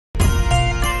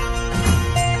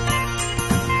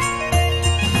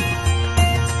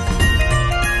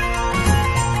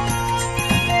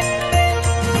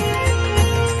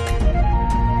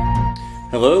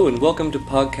Hello and welcome to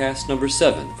podcast number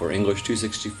 7 for English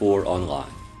 264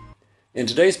 Online. In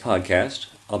today's podcast,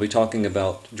 I'll be talking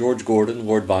about George Gordon,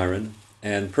 Lord Byron,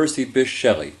 and Percy Bysshe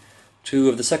Shelley, two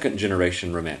of the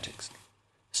second-generation Romantics.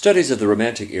 Studies of the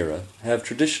Romantic era have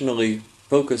traditionally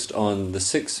focused on the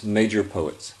 6 major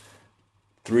poets,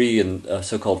 3 in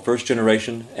so-called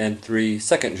first-generation and 3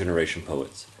 second-generation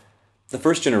poets. The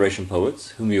first-generation poets,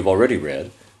 whom you've already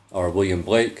read, are William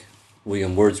Blake,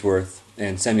 William Wordsworth,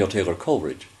 and Samuel Taylor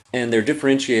Coleridge, and they're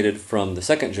differentiated from the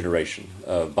second generation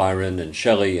of Byron and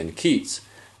Shelley and Keats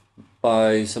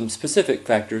by some specific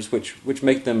factors which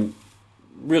make them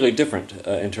really different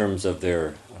in terms of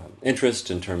their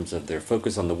interest, in terms of their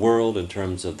focus on the world, in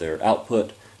terms of their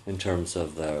output, in terms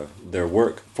of their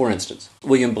work. For instance,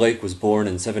 William Blake was born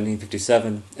in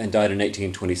 1757 and died in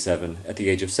 1827 at the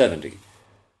age of 70.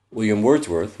 William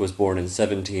Wordsworth was born in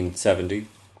 1770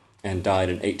 and died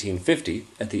in 1850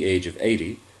 at the age of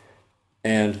 80,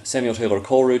 and Samuel Taylor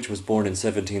Coleridge was born in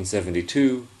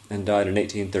 1772 and died in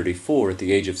 1834 at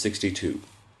the age of 62.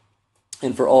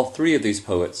 And for all 3 of these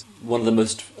poets, one of the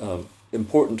most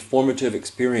important formative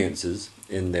experiences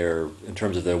in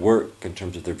terms of their work, in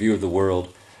terms of their view of the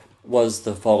world, was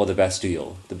the fall of the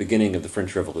Bastille, the beginning of the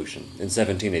French Revolution in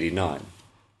 1789.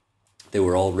 They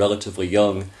were all relatively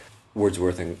young.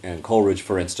 Wordsworth and Coleridge,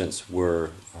 for instance, were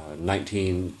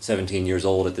 17 years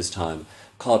old at this time,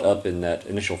 caught up in that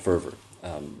initial fervor.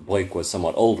 Blake was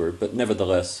somewhat older, but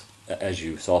nevertheless, as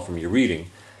you saw from your reading,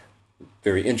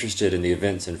 very interested in the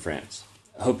events in France,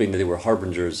 hoping that they were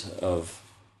harbingers of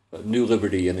new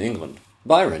liberty in England.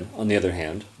 Byron, on the other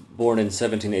hand, born in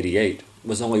 1788,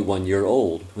 was only 1 year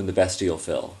old when the Bastille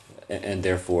fell, and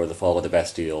therefore the fall of the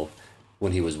Bastille,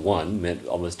 when he was 1, meant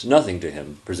almost nothing to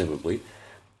him, presumably,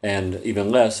 and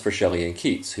even less for Shelley and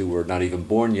Keats, who were not even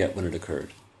born yet when it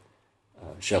occurred.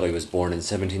 Shelley was born in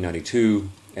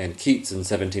 1792, and Keats in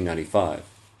 1795.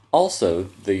 Also,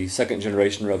 the second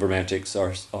generation of Romantics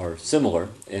are similar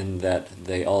in that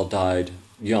they all died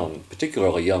young,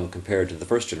 particularly young compared to the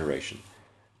first generation.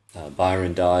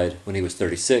 Byron died when he was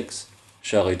 36,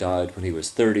 Shelley died when he was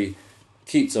 30,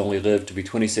 Keats only lived to be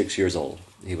 26 years old.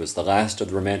 He was the last of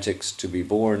the Romantics to be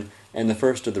born, and the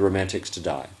first of the Romantics to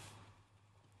die.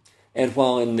 And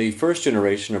while in the first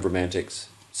generation of Romantics,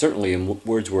 certainly in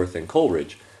Wordsworth and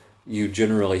Coleridge, you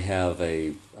generally have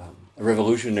a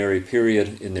revolutionary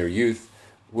period in their youth,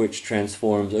 which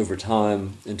transforms over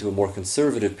time into a more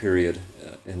conservative period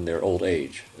in their old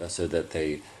age, so that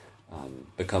they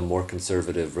become more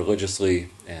conservative religiously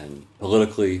and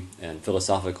politically and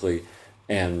philosophically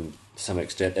and, to some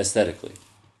extent, aesthetically.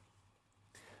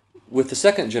 With the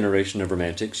second generation of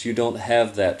Romantics, you don't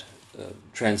have that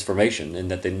transformation in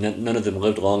that none of them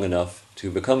lived long enough to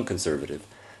become conservative.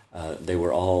 They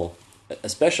were all,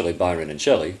 especially Byron and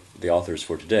Shelley, the authors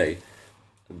for today,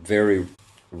 very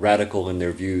radical in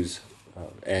their views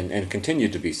and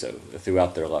continued to be so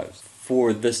throughout their lives.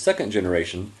 For this second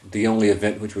generation, the only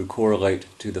event which would correlate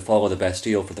to the fall of the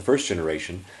Bastille for the first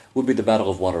generation would be the Battle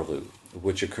of Waterloo,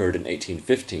 which occurred in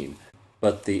 1815.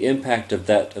 But the impact of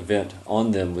that event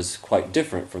on them was quite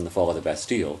different from the fall of the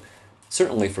Bastille.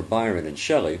 Certainly for Byron and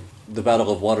Shelley, the Battle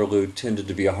of Waterloo tended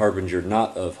to be a harbinger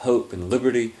not of hope and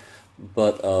liberty,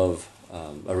 but of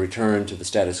a return to the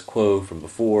status quo from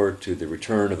before, to the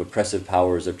return of oppressive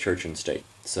powers of church and state.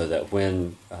 So that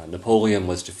when Napoleon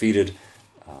was defeated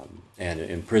and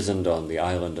imprisoned on the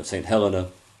island of St. Helena,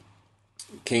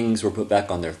 kings were put back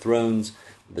on their thrones,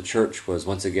 the church was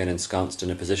once again ensconced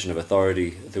in a position of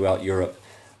authority throughout Europe.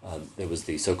 There was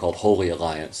the so-called Holy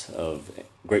Alliance of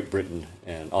Great Britain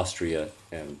and Austria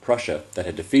and Prussia that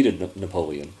had defeated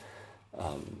Napoleon.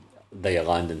 They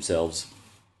aligned themselves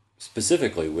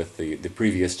specifically with the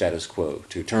previous status quo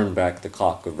to turn back the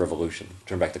clock of revolution,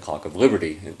 turn back the clock of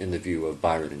liberty in the view of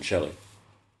Byron and Shelley.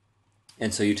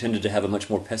 And so you tended to have a much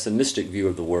more pessimistic view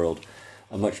of the world,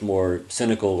 a much more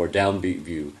cynical or downbeat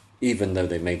view, even though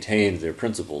they maintained their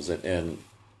principles and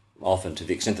often, to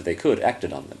the extent that they could,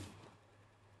 acted on them.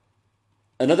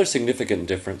 Another significant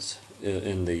difference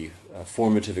in the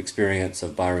formative experience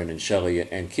of Byron and Shelley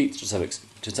and Keats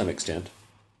to some extent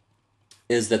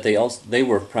is that they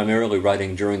were primarily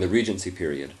writing during the Regency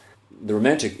period. The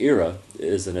Romantic era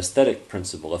is an aesthetic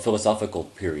principle, a philosophical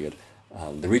period.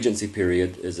 The Regency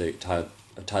period is a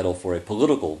title for a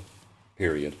political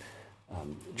period.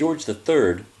 George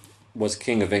III was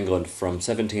King of England from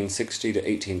 1760 to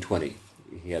 1820.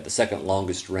 He had the second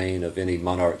longest reign of any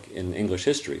monarch in English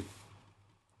history.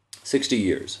 60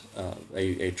 years,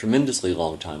 a tremendously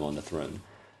long time on the throne.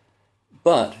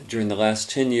 But during the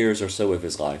last 10 years or so of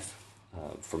his life,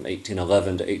 from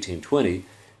 1811 to 1820,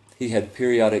 he had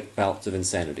periodic bouts of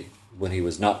insanity. when he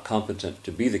was not competent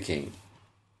to be the king.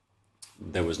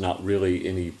 There was not really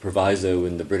any proviso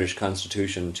in the British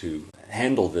Constitution to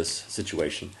handle this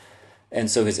situation. And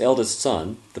so his eldest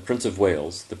son, the Prince of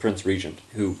Wales, the Prince Regent,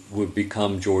 who would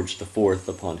become George IV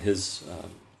upon his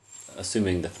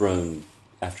assuming the throne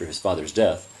after his father's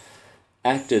death,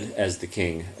 acted as the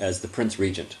king, as the Prince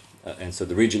Regent. And so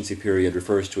the Regency period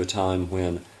refers to a time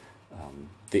when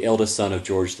the eldest son of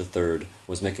George III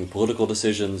was making political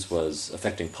decisions, was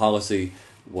affecting policy,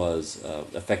 was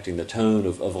affecting the tone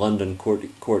of London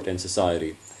court and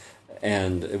society.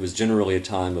 And it was generally a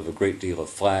time of a great deal of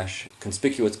flash,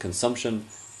 conspicuous consumption,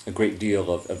 a great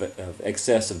deal of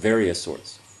excess of various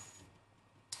sorts.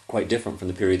 Quite different from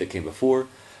the period that came before,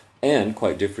 and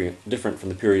quite different from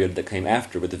the period that came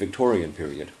after with the Victorian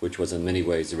period, which was in many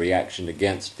ways a reaction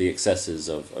against the excesses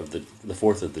of the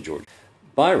fourth of the George.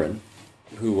 Byron,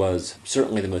 who was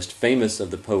certainly the most famous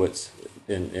of the poets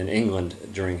in England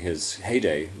during his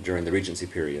heyday, during the Regency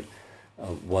period,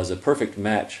 was a perfect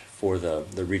match for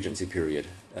the Regency period,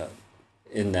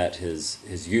 in that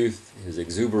his youth, his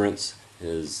exuberance,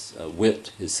 his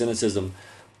wit, his cynicism,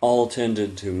 all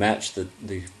tended to match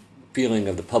the feeling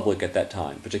of the public at that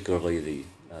time, particularly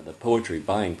the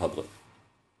poetry-buying public.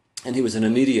 And he was an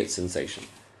immediate sensation.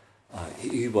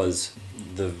 He was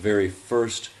the very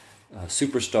first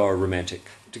superstar romantic.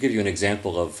 To give you an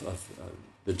example of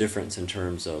the difference in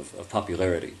terms of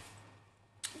popularity,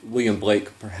 William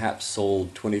Blake perhaps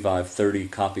sold 25, 30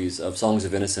 copies of Songs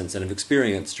of Innocence and of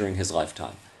Experience during his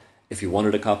lifetime. If you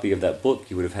wanted a copy of that book,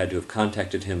 you would have had to have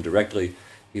contacted him directly.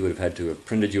 He would have had to have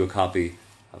printed you a copy,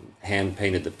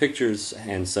 hand-painted the pictures,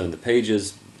 hand-sewn the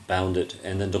pages, bound it,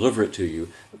 and then deliver it to you.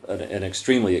 An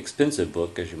extremely expensive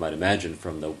book, as you might imagine,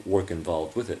 from the work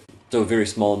involved with it. So a very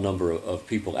small number of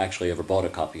people actually ever bought a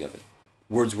copy of it.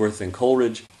 Wordsworth and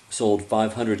Coleridge sold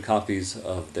 500 copies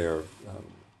of their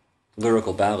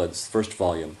lyrical ballads, first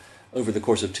volume, over the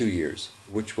course of 2 years,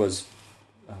 which was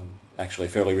actually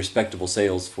fairly respectable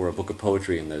sales for a book of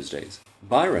poetry in those days.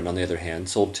 Byron, on the other hand,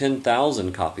 sold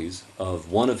 10,000 copies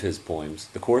of one of his poems,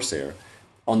 The Corsair,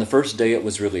 on the first day it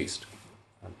was released.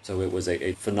 So it was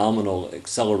a phenomenal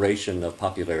acceleration of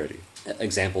popularity.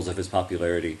 Examples of his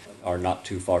popularity are not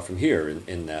too far from here,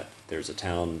 in that there's a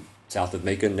town south of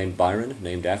Macon named Byron,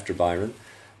 named after Byron.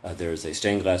 There's a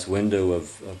stained glass window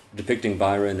of depicting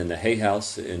Byron in the Hay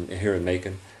House here in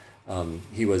Macon.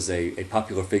 He was a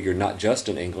popular figure not just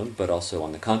in England, but also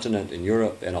on the continent, in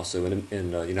Europe, and also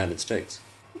in the United States.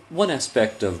 One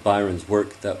aspect of Byron's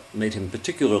work that made him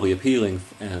particularly appealing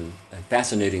and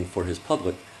fascinating for his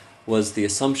public was the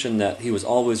assumption that he was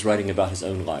always writing about his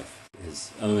own life.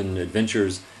 His own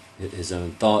adventures, his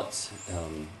own thoughts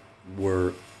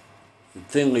were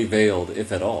thinly veiled,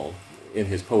 if at all, in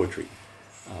his poetry.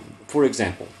 For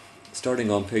example, starting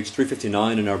on page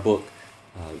 359 in our book,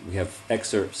 we have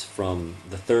excerpts from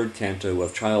the third canto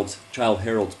of Childe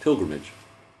Harold's Pilgrimage,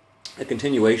 a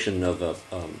continuation of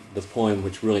the poem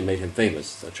which really made him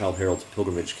famous. Childe Harold's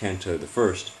Pilgrimage, Canto the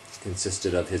First,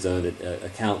 consisted of his own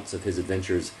accounts of his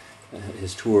adventures,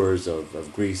 his tours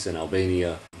of Greece and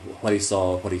Albania, what he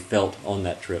saw, what he felt on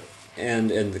that trip.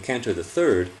 And in the Canto the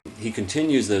Third, he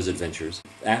continues those adventures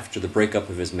after the breakup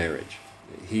of his marriage.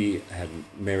 He had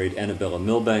married Annabella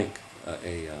Milbank,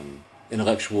 an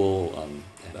intellectual,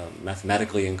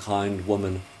 mathematically inclined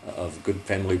woman of good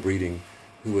family breeding,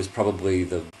 who was probably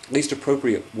the least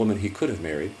appropriate woman he could have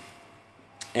married,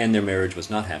 and their marriage was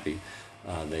not happy.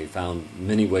 They found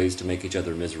many ways to make each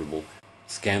other miserable.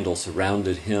 Scandal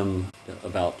surrounded him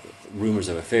about rumors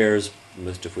of affairs,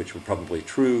 most of which were probably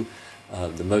true.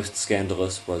 The most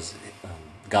scandalous was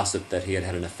gossip that he had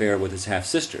had an affair with his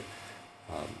half-sister,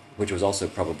 which was also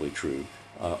probably true,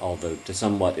 although to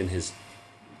somewhat in his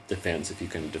defense, if you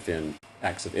can defend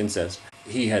acts of incest.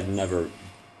 He had never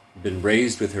been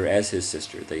raised with her as his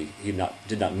sister. He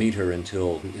did not meet her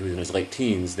until he was in his late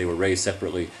teens. They were raised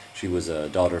separately. She was a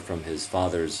daughter from his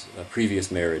father's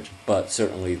previous marriage, but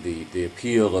certainly the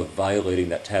appeal of violating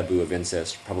that taboo of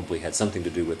incest probably had something to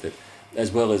do with it, as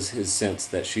well as his sense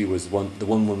that she was the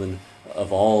one woman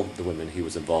of all the women he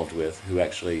was involved with who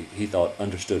actually, he thought,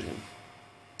 understood him.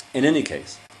 In any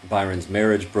case, Byron's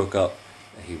marriage broke up.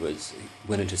 He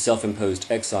went into self-imposed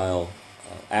exile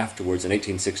afterwards in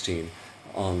 1816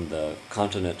 on the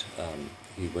continent.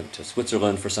 He went to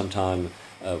Switzerland for some time,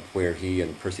 where he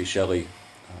and Percy Shelley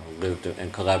lived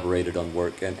and collaborated on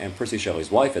work. And Percy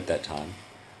Shelley's wife at that time,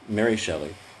 Mary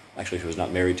Shelley, actually she was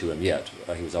not married to him yet.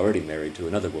 He was already married to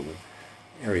another woman,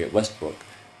 Harriet Westbrook.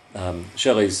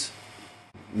 Shelley's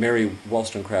Mary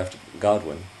Wollstonecraft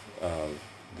Godwin,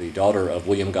 the daughter of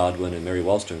William Godwin and Mary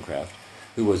Wollstonecraft,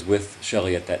 who was with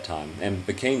Shelley at that time and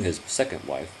became his second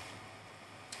wife,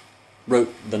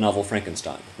 wrote the novel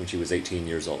Frankenstein when she was 18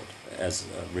 years old, as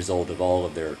a result of all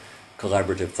of their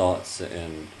collaborative thoughts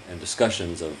and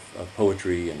discussions of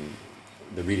poetry and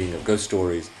the reading of ghost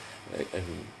stories. And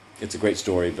it's a great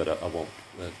story, but I won't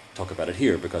talk about it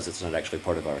here because it's not actually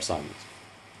part of our assignments.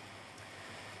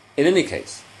 In any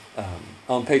case,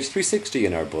 on page 360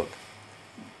 in our book,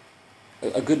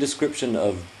 a good description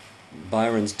of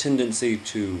Byron's tendency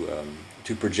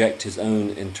to project his own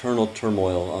internal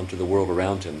turmoil onto the world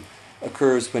around him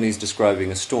occurs when he's describing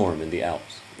a storm in the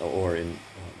Alps or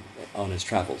on his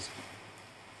travels.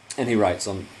 And he writes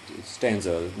on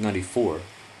stanza 94,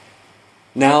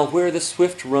 "Now where the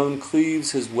swift Rhone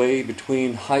cleaves his way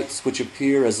between heights which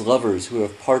appear as lovers who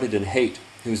have parted in hate,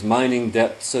 whose mining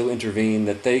depths so intervene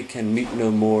that they can meet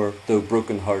no more, though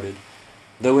broken-hearted,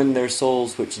 though in their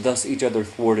souls which thus each other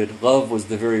thwarted, love was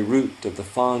the very root of the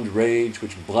fond rage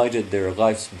which blighted their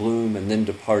life's bloom and then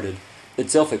departed,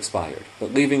 itself expired,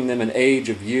 but leaving them an age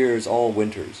of years all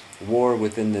winters, war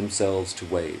within themselves to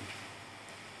wage."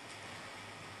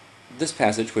 This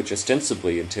passage, which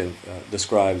ostensibly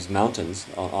describes mountains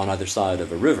on either side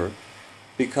of a river,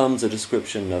 becomes a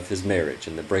description of his marriage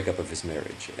and the breakup of his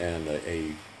marriage, and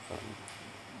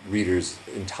readers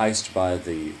enticed by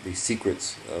the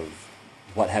secrets of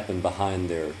what happened behind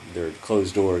their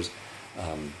closed doors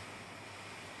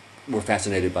were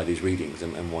fascinated by these readings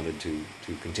and wanted to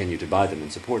continue to buy them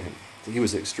and support him. He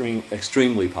was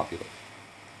extremely popular.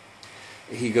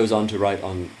 He goes on to write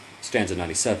on stanza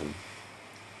 97,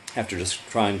 after just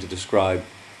trying to describe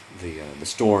the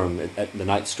storm, the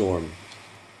night storm.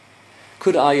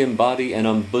 "Could I embody and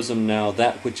unbosom now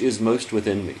that which is most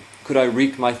within me? Could I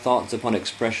wreak my thoughts upon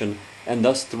expression, and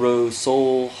thus throw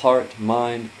soul, heart,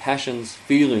 mind, passions,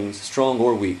 feelings, strong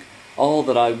or weak, all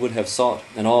that I would have sought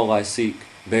and all I seek,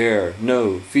 bear,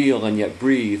 know, feel, and yet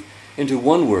breathe, into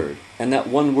one word, and that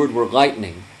one word were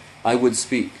lightning, I would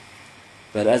speak.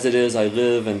 But as it is, I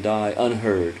live and die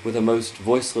unheard, with a most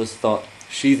voiceless thought,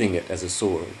 sheathing it as a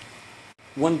sword."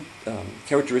 One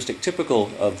characteristic typical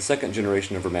of the second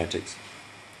generation of Romantics,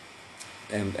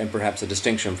 and perhaps a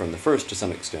distinction from the first to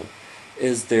some extent,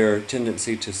 is their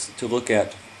tendency to look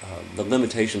at the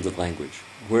limitations of language.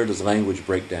 Where does language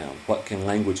break down? What can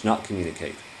language not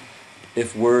communicate?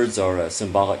 If words are a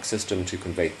symbolic system to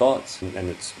convey thoughts, and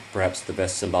it's perhaps the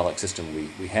best symbolic system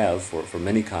we have for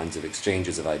many kinds of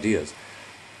exchanges of ideas,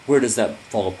 where does that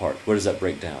fall apart? Where does that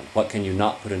break down? What can you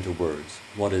not put into words?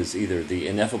 What is either the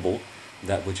ineffable,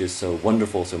 that which is so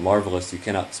wonderful, so marvelous you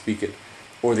cannot speak it,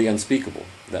 or the unspeakable,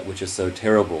 that which is so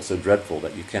terrible, so dreadful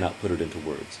that you cannot put it into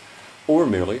words? Or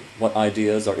merely, what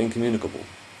ideas are incommunicable?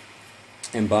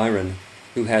 And Byron,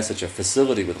 who has such a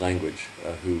facility with language,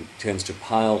 who tends to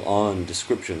pile on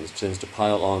descriptions, tends to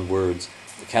pile on words,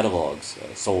 catalogs,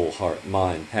 soul, heart,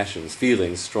 mind, passions,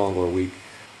 feelings, strong or weak,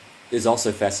 is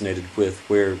also fascinated with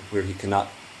where he cannot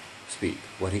speak,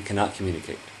 what he cannot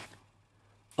communicate.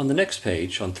 On the next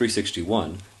page, on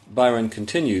 361, Byron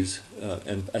continues,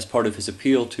 and as part of his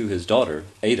appeal to his daughter,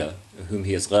 Ada, whom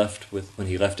he has left when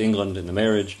he left England in the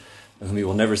marriage, whom he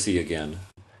will never see again,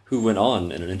 who went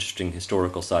on, in an interesting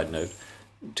historical side note,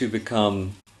 to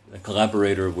become a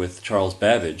collaborator with Charles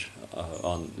Babbage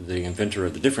on the inventor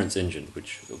of the difference engine,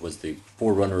 which was the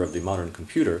forerunner of the modern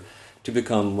computer, to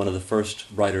become one of the first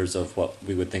writers of what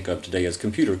we would think of today as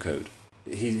computer code.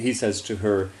 He says to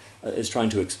her, is trying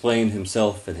to explain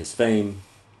himself and his fame,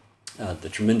 the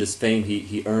tremendous fame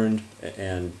he earned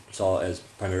and saw as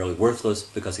primarily worthless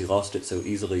because he lost it so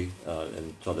easily,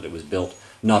 and saw that it was built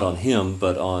not on him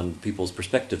but on people's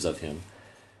perspectives of him.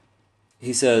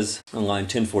 He says on line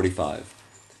 1045,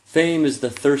 "Fame is the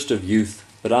thirst of youth,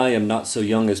 but I am not so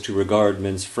young as to regard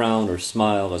men's frown or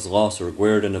smile as loss or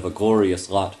guerdon of a glorious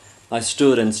lot. I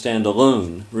stood and stand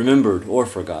alone, remembered or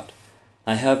forgot.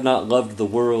 I have not loved the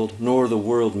world, nor the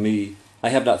world me. I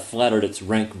have not flattered its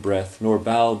rank breath, nor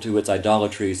bowed to its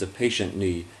idolatries a patient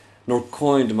knee, nor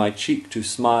coined my cheek to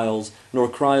smiles, nor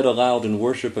cried aloud in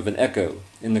worship of an echo.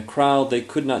 In the crowd they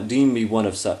could not deem me one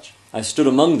of such. I stood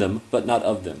among them, but not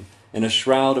of them, in a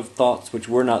shroud of thoughts which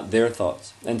were not their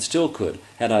thoughts, and still could,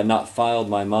 had I not filed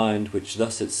my mind, which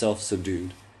thus itself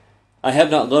subdued. I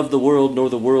have not loved the world, nor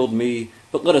the world me,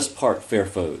 but let us part, fair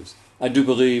foes. I do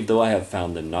believe, though I have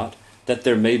found them not, that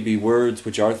there may be words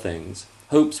which are things,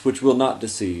 hopes which will not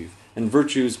deceive, and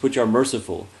virtues which are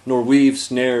merciful, nor weave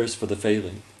snares for the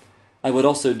failing. I would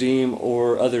also deem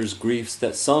o'er others' griefs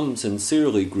that some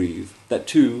sincerely grieve, that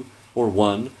two, or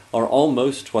one, are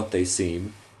almost what they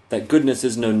seem, that goodness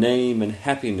is no name and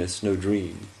happiness no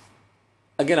dream."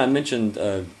 Again, I mentioned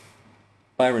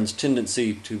Byron's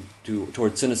tendency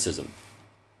toward cynicism.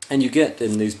 And you get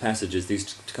in these passages,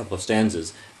 these couple of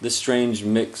stanzas, this strange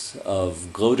mix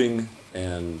of gloating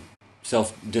and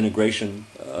self-denigration,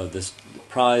 this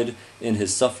pride in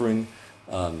his suffering.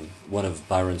 One of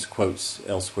Byron's quotes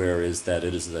elsewhere is that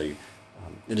it is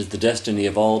the destiny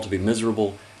of all to be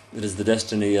miserable. It is the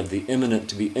destiny of the eminent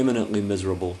to be eminently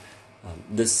miserable.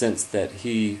 This sense that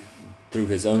he, through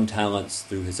his own talents,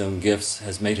 through his own gifts,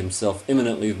 has made himself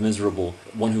eminently miserable,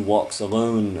 one who walks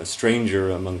alone, a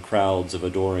stranger among crowds of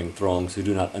adoring throngs who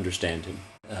do not understand him.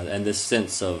 And this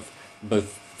sense of both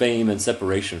fame and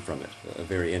separation from it, a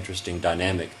very interesting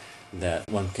dynamic that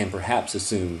one can perhaps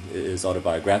assume is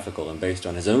autobiographical and based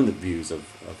on his own views of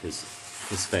his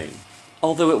fame.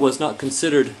 Although it was not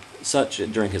considered such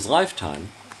during his lifetime,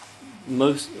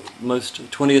 most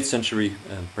 20th century,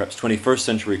 perhaps 21st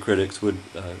century critics would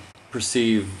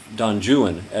perceive Don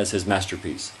Juan as his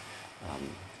masterpiece.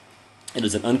 It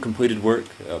is an uncompleted work,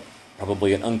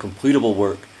 probably an uncompletable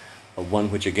work,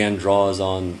 one which again draws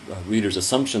on readers'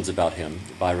 assumptions about him.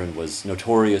 Byron was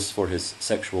notorious for his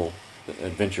sexual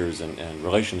adventures and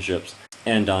relationships,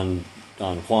 and Don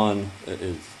Juan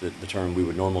is the term we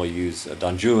would normally use.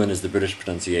 Don Juan is the British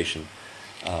pronunciation.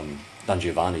 Don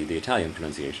Giovanni, the Italian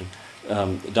pronunciation.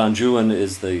 Don Juan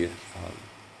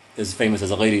is famous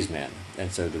as a ladies' man,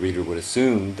 and so the reader would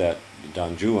assume that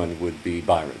Don Juan would be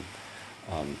Byron.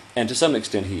 And to some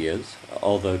extent he is,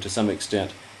 although to some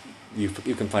extent you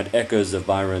can find echoes of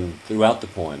Byron throughout the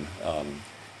poem.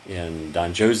 In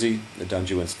Don José, Don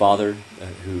Juan's father,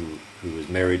 who is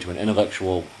married to an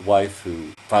intellectual wife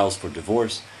who files for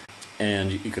divorce,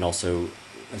 and you can also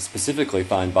specifically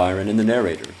find Byron in the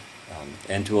narrator.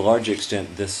 And to a large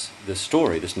extent, this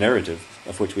story, this narrative,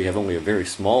 of which we have only a very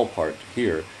small part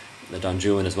here, Don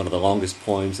Juan is one of the longest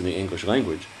poems in the English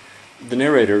language. The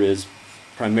narrator is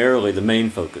primarily the main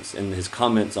focus in his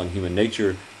comments on human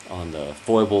nature, on the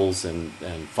foibles and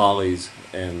follies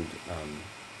and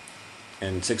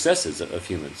successes of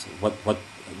humans, what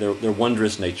their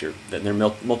wondrous nature, their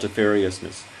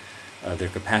multifariousness, their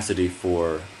capacity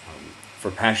for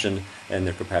passion, and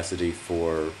their capacity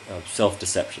for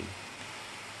self-deception.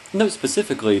 Note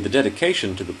specifically the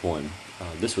dedication to the poem.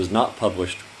 This was not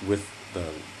published with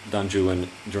Don Juan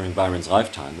during Byron's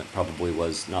lifetime. It probably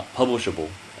was not publishable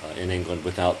in England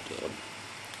without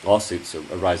lawsuits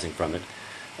arising from it.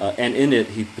 And in it,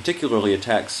 he particularly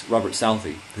attacks Robert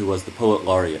Southey, who was the poet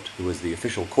laureate, who was the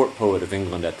official court poet of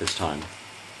England at this time.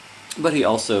 But he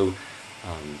also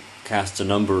casts a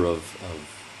number of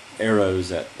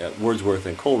arrows at Wordsworth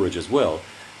and Coleridge as well,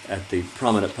 at the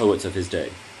prominent poets of his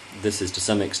day. This is to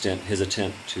some extent his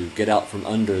attempt to get out from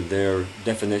under their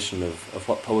definition of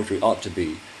what poetry ought to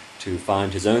be, to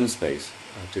find his own space,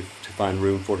 to find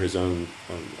room for his own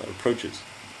approaches.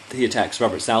 He attacks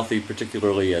Robert Southey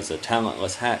particularly as a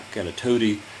talentless hack and a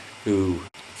toady who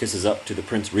kisses up to the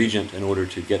Prince Regent in order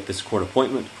to get this court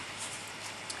appointment.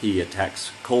 He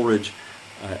attacks Coleridge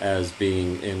as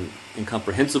being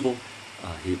incomprehensible.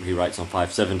 He writes on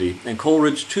 570, "And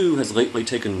Coleridge too has lately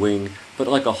taken wing, but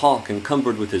like a hawk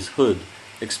encumbered with his hood,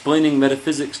 explaining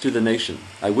metaphysics to the nation.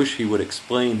 I wish he would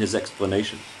explain his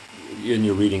explanation." In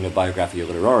your reading of Biographia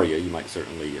Literaria, you might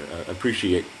certainly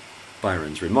appreciate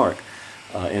Byron's remark.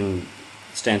 In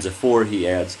stanza 4 he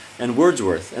adds, "And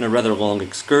Wordsworth, in a rather long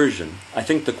excursion, I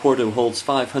think the quarto holds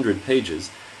 500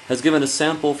 pages, has given a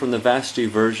sample from the vasty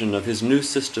version of his new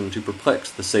system to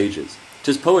perplex the sages.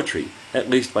 'Tis poetry, at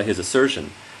least by his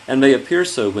assertion, and may appear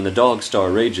so when the dog-star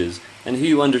rages, and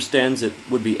he who understands it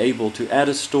would be able to add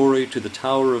a story to the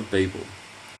Tower of Babel."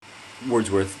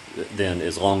 Wordsworth, then,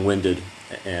 is long-winded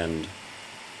and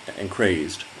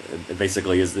crazed,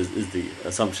 basically is the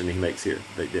assumption he makes here,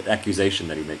 the accusation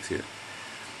that he makes here.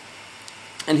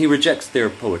 And he rejects their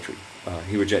poetry.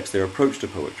 He rejects their approach to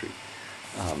poetry.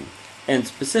 And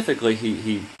specifically,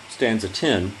 he stanza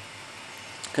 10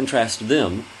 contrasts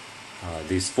them,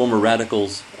 these former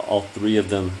radicals, all three of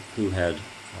them who had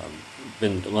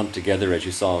been lumped together, as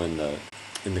you saw in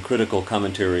the critical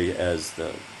commentary, as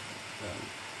the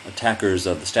attackers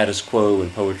of the status quo in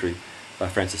poetry by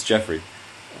Francis Jeffrey.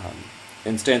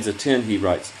 In stanza 10 he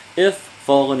writes, "If,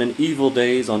 fallen in evil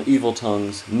days on evil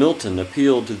tongues, Milton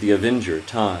appealed to the avenger,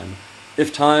 Time,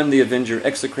 if Time the avenger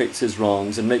execrates his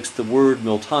wrongs, and makes the word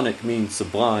Miltonic mean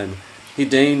sublime, he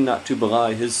deigned not to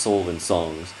belie his soul in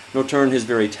songs, nor turn his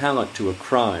very talent to a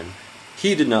crime.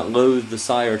 He did not loathe the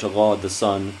sire to laud the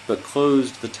son, but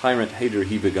closed the tyrant hater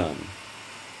he begun."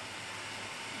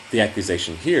 The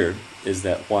accusation here is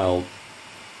that while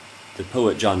the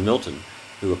poet John Milton,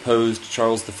 who opposed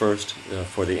Charles I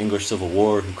for the English Civil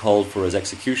War, who called for his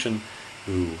execution,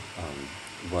 who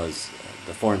was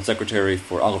the Foreign Secretary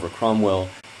for Oliver Cromwell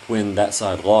when that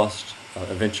side lost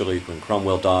eventually when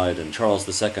Cromwell died and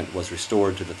Charles II was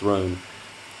restored to the throne,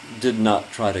 did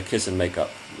not try to kiss and make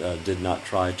up, did not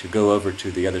try to go over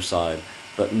to the other side,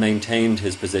 but maintained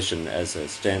his position as a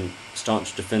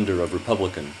staunch defender of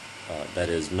Republican, that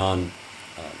is,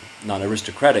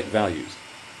 non-aristocratic values,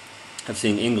 of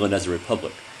seeing England as a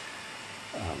republic.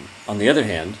 On the other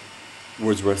hand,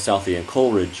 Wordsworth, Southey, and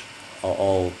Coleridge are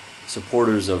all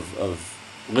supporters of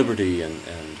liberty and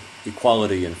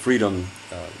equality and freedom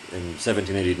in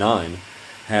 1789,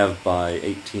 have by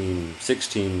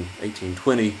 1816,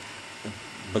 1820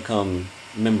 become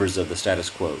members of the status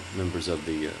quo, members of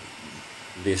the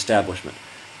establishment.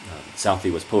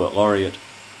 Southey was poet laureate.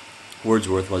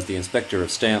 Wordsworth was the inspector of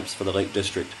stamps for the Lake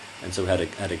District, and so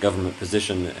had a government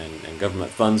position and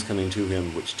government funds coming to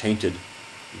him, which tainted,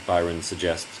 Byron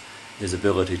suggests, his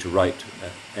ability to write,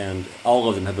 and all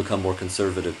of them have become more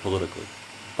conservative politically.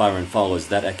 Byron follows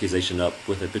that accusation up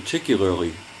with a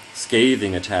particularly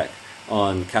scathing attack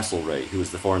on Castlereagh, who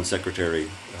was the foreign secretary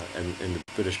in the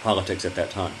British politics at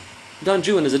that time. Don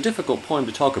Juan is a difficult poem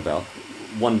to talk about.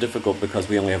 One, difficult because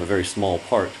we only have a very small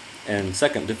part, and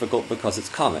second, difficult because it's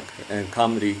comic, and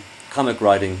comic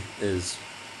writing is,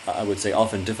 I would say,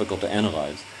 often difficult to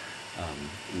analyze.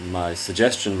 My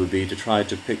suggestion would be to try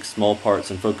to pick small parts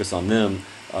and focus on them,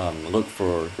 look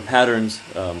for patterns,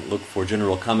 look for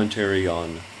general commentary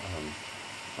on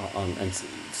and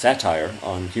satire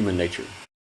on human nature.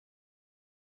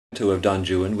 Of Don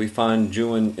Juan, we find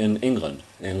Juan in England,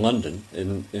 in London,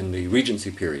 in the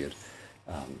Regency period.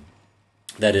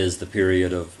 That is the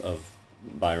period of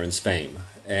Byron's fame.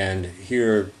 And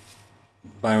here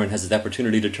Byron has the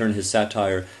opportunity to turn his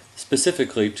satire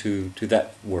specifically to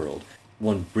that world.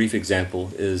 One brief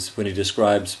example is when he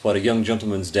describes what a young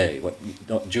gentleman's day, what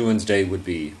Juan's day would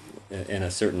be in a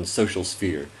certain social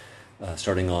sphere,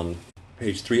 starting on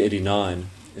page 389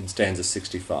 in stanza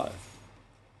 65.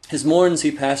 His morns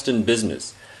he passed in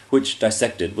business, which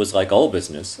dissected was like all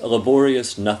business, a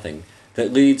laborious nothing,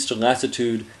 that leads to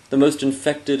lassitude, the most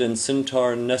infected and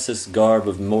centaur Nessus garb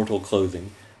of mortal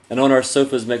clothing, and on our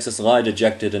sofas makes us lie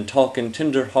dejected, and talk in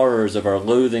tender horrors of our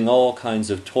loathing all kinds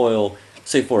of toil,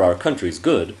 save for our country's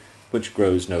good, which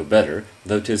grows no better,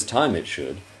 though 'tis time it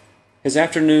should. His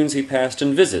afternoons he passed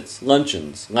in visits,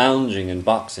 luncheons, lounging and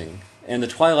boxing, and the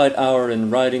twilight hour in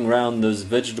riding round those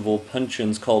vegetable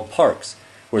puncheons called parks,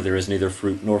 where there is neither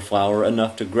fruit nor flower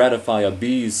enough to gratify a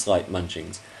bee's slight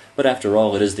munchings, but after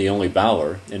all it is the only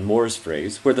bower, in Moore's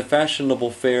phrase, where the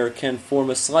fashionable fair can form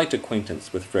a slight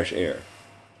acquaintance with fresh air.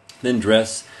 Then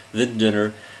dress, then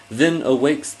dinner, then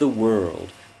awakes the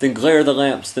world, then glare the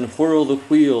lamps, then whirl the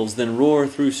wheels, then roar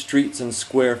through streets and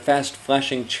square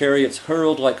fast-flashing chariots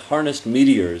hurled like harnessed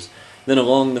meteors, then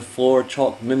along the floor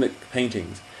chalk mimic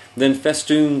paintings, then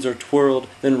festoons are twirled,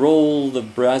 then roll the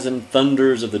brazen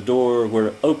thunders of the door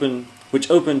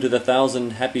which open to the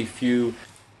thousand happy few,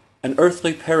 an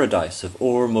earthly paradise of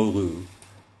Ormolu.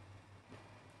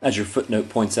 As your footnote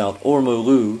points out,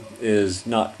 Ormolu is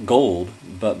not gold,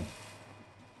 but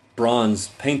bronze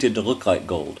painted to look like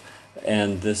gold,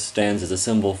 and this stands as a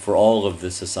symbol for all of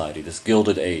this society, this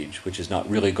gilded age, which is not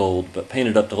really gold, but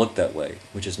painted up to look that way,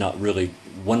 which is not really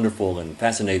wonderful and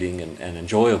fascinating and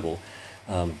enjoyable,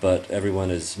 but everyone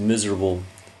is miserable,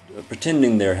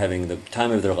 pretending they're having the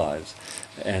time of their lives.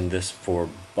 And this, for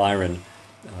Byron,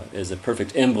 is a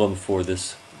perfect emblem for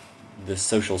this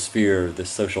social sphere, this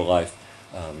social life,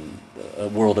 a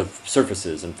world of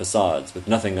surfaces and facades with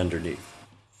nothing underneath.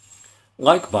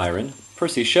 Like Byron,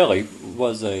 Percy Shelley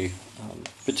was a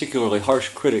particularly harsh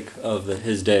critic of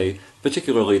his day,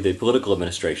 particularly the political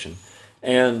administration,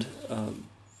 and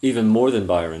even more than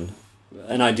Byron,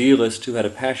 an idealist who had a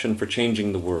passion for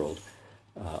changing the world,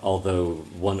 although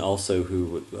one also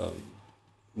who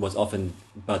was often,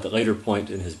 by the later point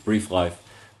in his brief life,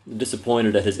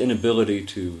 disappointed at his inability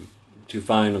to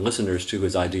find listeners to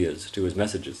his ideas, to his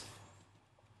messages.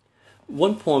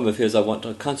 One poem of his I want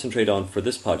to concentrate on for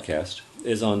this podcast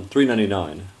is on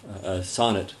 399, a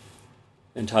sonnet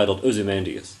entitled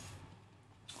Ozymandias,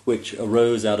 which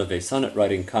arose out of a sonnet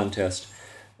writing contest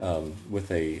with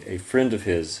a friend of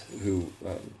his who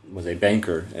was a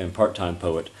banker and part-time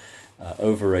poet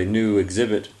over a new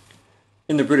exhibit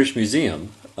in the British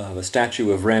Museum of a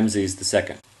statue of Ramses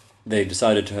II. They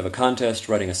decided to have a contest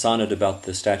writing a sonnet about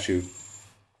the statue,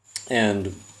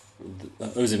 and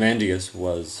Ozymandias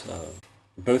was,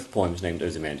 both poems named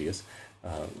Ozymandias,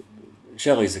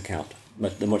 Shelley's account,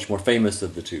 the much more famous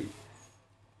of the two.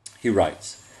 He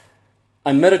writes,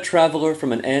 I met a traveller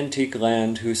from an antique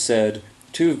land who said,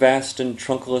 2 vast and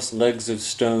trunkless legs of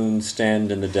stone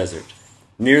stand in the desert.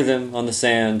 Near them, on the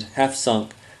sand, half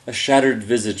sunk, a shattered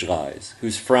visage lies,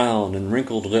 whose frown and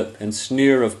wrinkled lip and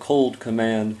sneer of cold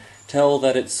command tell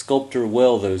that its sculptor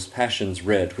well those passions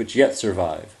read which yet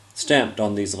survive, stamped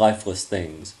on these lifeless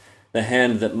things, the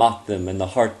hand that mocked them and the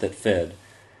heart that fed.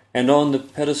 And on the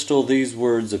pedestal these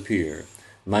words appear: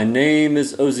 My name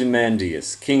is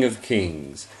Ozymandias, King of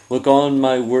Kings. Look on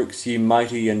my works, ye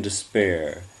mighty, and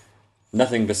despair.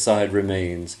 Nothing beside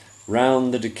remains.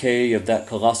 Round the decay of that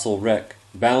colossal wreck,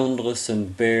 boundless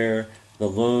and bare, the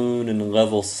lone and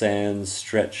level sands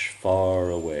stretch far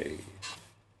away.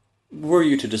 Were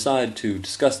you to decide to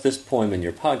discuss this poem in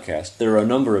your podcast, there are a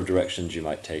number of directions you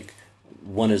might take.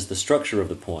 One is the structure of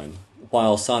the poem.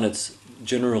 While sonnets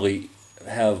generally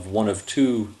have one of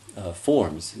two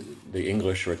forms, the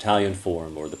English or Italian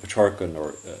form, or the Petrarchan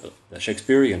or the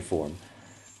Shakespearean form,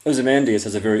 Ozymandias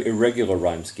has a very irregular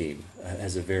rhyme scheme,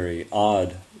 has a very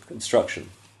odd construction,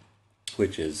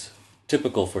 which is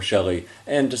typical for Shelley,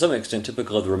 and to some extent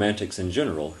typical of the Romantics in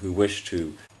general, who wish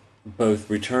to both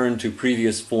return to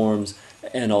previous forms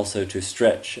and also to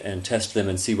stretch and test them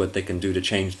and see what they can do to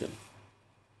change them.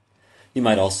 You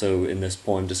might also, in this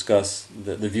poem, discuss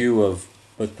the view of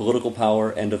both political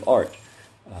power and of art.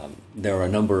 There are a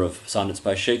number of sonnets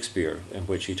by Shakespeare in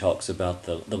which he talks about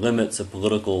the limits of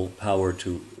political power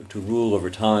to rule over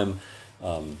time,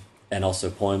 and also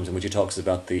poems in which he talks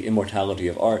about the immortality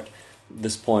of art.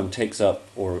 This poem takes up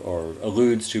or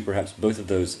alludes to perhaps both of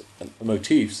those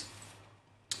motifs,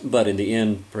 but in the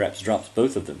end perhaps drops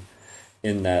both of them,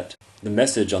 in that the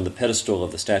message on the pedestal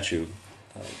of the statue,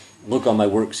 look on my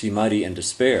works, ye mighty, and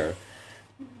despair,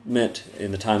 meant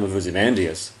in the time of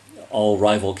Ozymandias, all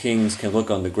rival kings can look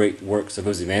on the great works of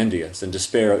Ozymandias and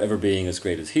despair of ever being as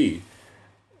great as he.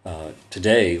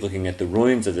 Today, looking at the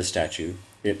ruins of the statue,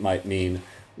 it might mean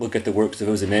look at the works of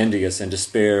Ozymandias and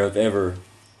despair of ever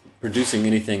producing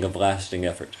anything of lasting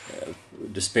effort,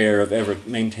 despair of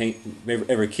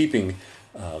ever keeping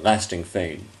lasting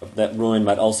fame. That ruin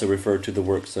might also refer to the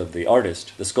works of the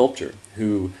artist, the sculptor,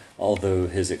 who, although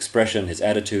his expression, his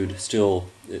attitude still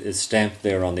is stamped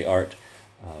there on the art,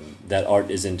 that art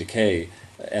is in decay,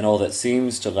 and all that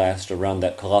seems to last around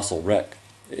that colossal wreck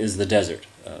is the desert,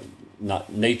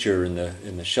 not nature in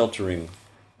the sheltering,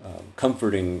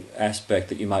 comforting aspect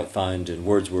that you might find in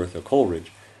Wordsworth or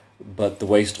Coleridge, but the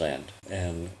wasteland,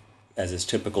 and as is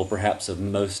typical perhaps of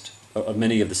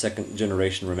many of the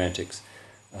second-generation Romantics,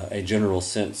 a general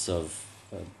sense of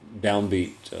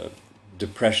downbeat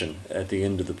depression at the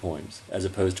end of the poems, as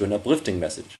opposed to an uplifting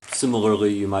message.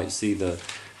 Similarly, you might see the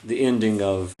ending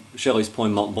of Shelley's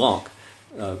poem Mont Blanc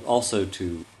also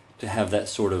to have that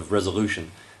sort of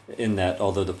resolution, in that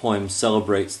although the poem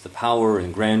celebrates the power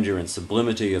and grandeur and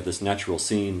sublimity of this natural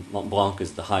scene, Mont Blanc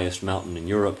is the highest mountain in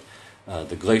Europe,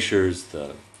 the glaciers,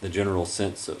 the general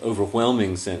sense,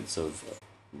 overwhelming sense of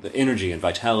the energy and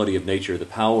vitality of nature, the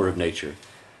power of nature.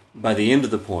 By the end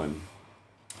of the poem,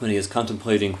 when he is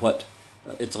contemplating what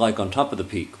it's like on top of the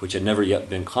peak, which had never yet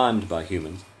been climbed by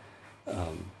humans,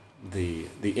 the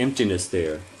emptiness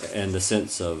there and the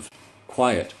sense of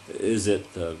quiet, is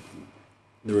it the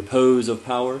repose of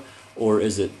power, or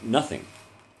is it nothing?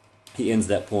 He ends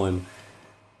that poem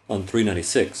on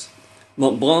 396.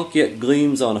 Mont Blanc yet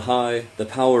gleams on high, the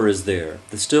power is there,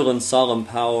 the still and solemn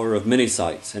power of many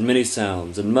sights and many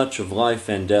sounds, and much of life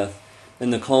and death. In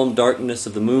the calm darkness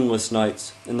of the moonless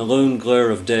nights, in the lone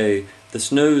glare of day, the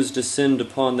snows descend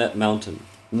upon that mountain.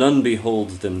 None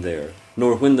beholds them there,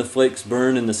 nor when the flakes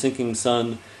burn in the sinking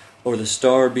sun, or the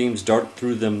star beams dart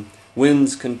through them,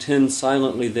 winds contend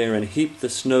silently there and heap the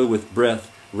snow with breath,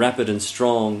 rapid and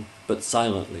strong, but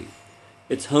silently.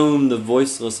 Its home the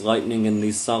voiceless lightning in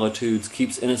these solitudes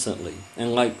keeps innocently,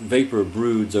 and like vapor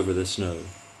broods over the snow.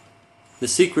 The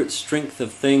secret strength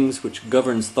of things which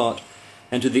governs thought,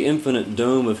 and to the infinite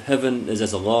dome of heaven is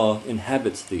as a law,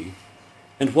 inhabits thee.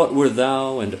 And what were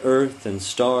thou, and earth, and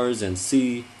stars, and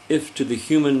sea, if to the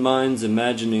human mind's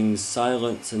imaginings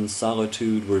silence and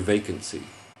solitude were vacancy?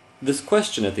 This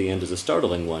question at the end is a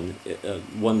startling one,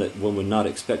 one that one would not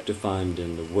expect to find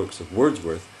in the works of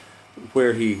Wordsworth,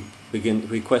 where he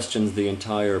questions the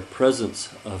entire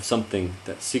presence of something,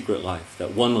 that secret life,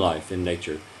 that one life in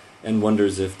nature, and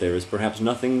wonders if there is perhaps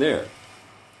nothing there.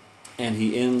 And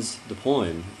he ends the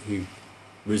poem, he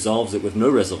resolves it with no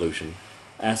resolution,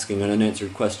 asking an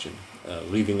unanswered question,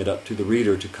 leaving it up to the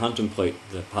reader to contemplate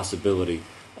the possibility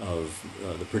of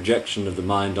the projection of the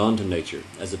mind onto nature,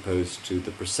 as opposed to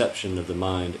the perception of the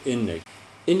mind in nature.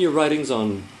 In your writings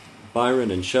on Byron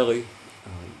and Shelley,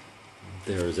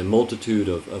 there is a multitude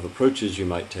of approaches you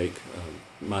might take.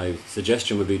 My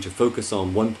suggestion would be to focus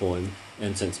on one poem,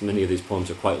 and since many of these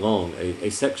poems are quite long, a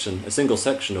single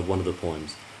section of one of the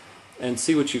poems, and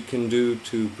see what you can do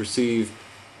to perceive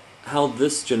how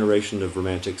this generation of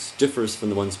romantics differs from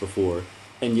the ones before,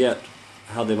 and yet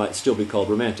how they might still be called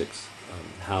romantics.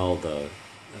 How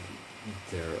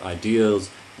their ideals,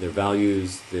 their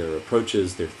values, their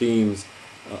approaches, their themes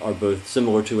are both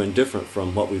similar to and different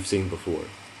from what we've seen before.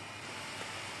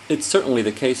 It's certainly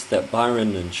the case that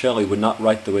Byron and Shelley would not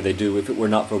write the way they do if it were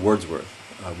not for Wordsworth.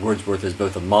 Wordsworth is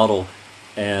both a model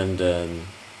and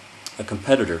a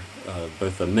competitor,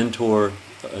 both a mentor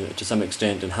to some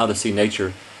extent in how to see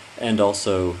nature, and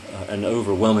also an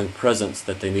overwhelming presence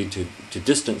that they need to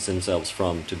distance themselves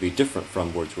from to be different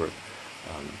from Wordsworth.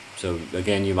 So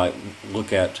again, you might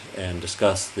look at and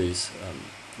discuss these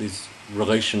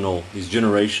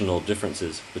generational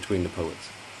differences between the poets.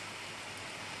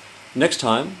 Next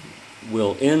time,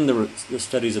 we'll end the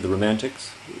studies of the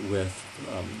Romantics with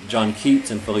John Keats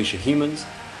and Felicia Hemans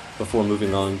before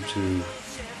moving on to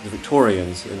the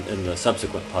Victorians in the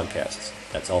subsequent podcasts.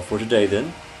 That's all for today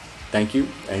then. Thank you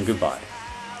and goodbye.